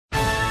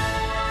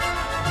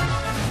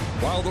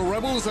while the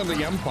rebels and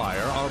the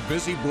Empire are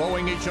busy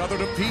blowing each other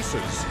to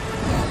pieces.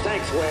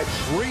 Thanks, Wedge.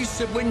 3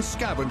 sibling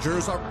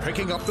scavengers are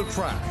picking up the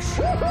trash.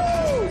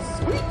 Woohoo!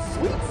 Sweet,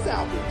 sweet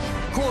salvage.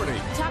 Kordi,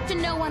 Talk to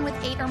no one with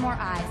 8 or more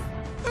eyes.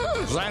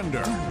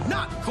 Zander, Do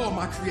not call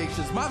my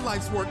creations, my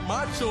life's work,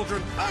 my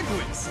children,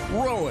 uglies!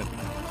 Rowan,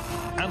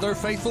 and their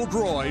faithful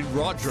droid,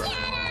 Roger.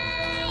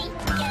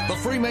 The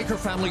Freemaker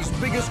family's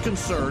biggest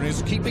concern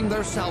is keeping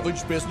their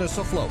salvage business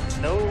afloat.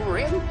 No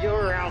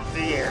ranger out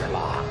the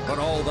airlock. But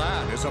all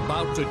that is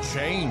about to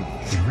change.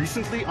 We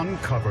recently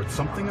uncovered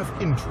something of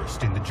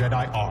interest in the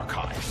Jedi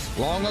archives.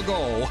 Long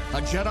ago,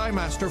 a Jedi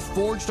Master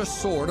forged a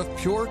sword of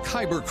pure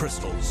Kyber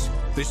Crystals.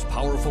 This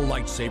powerful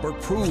lightsaber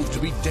proved to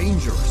be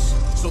dangerous,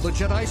 so the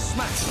Jedi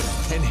smashed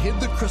it and hid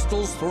the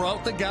crystals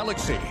throughout the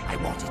galaxy. I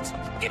want it.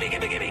 Gimme,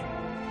 gimme, gimme!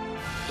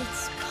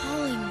 It's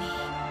calling me.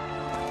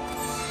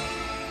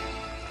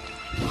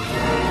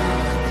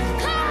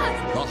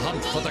 The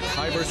hunt for the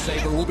Kyber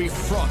Saber will be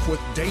fraught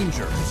with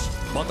dangers,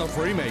 but the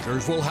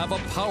Freemakers will have a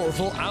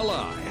powerful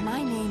ally.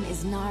 My name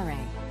is Naare.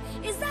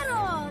 Is that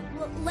a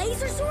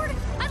laser sword?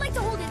 I'd like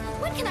to hold it.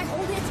 When can I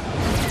hold it?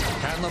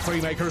 Can the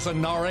Freemakers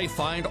and Naare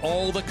find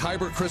all the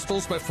Kyber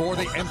Crystals before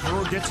the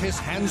Emperor gets his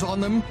hands on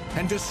them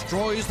and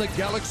destroys the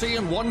galaxy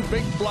in one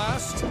big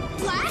blast?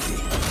 Blast?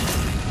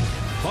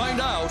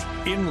 Find out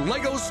in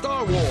LEGO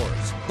Star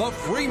Wars: The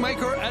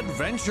Freemaker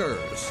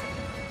Adventures.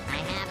 I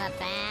have a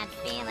bad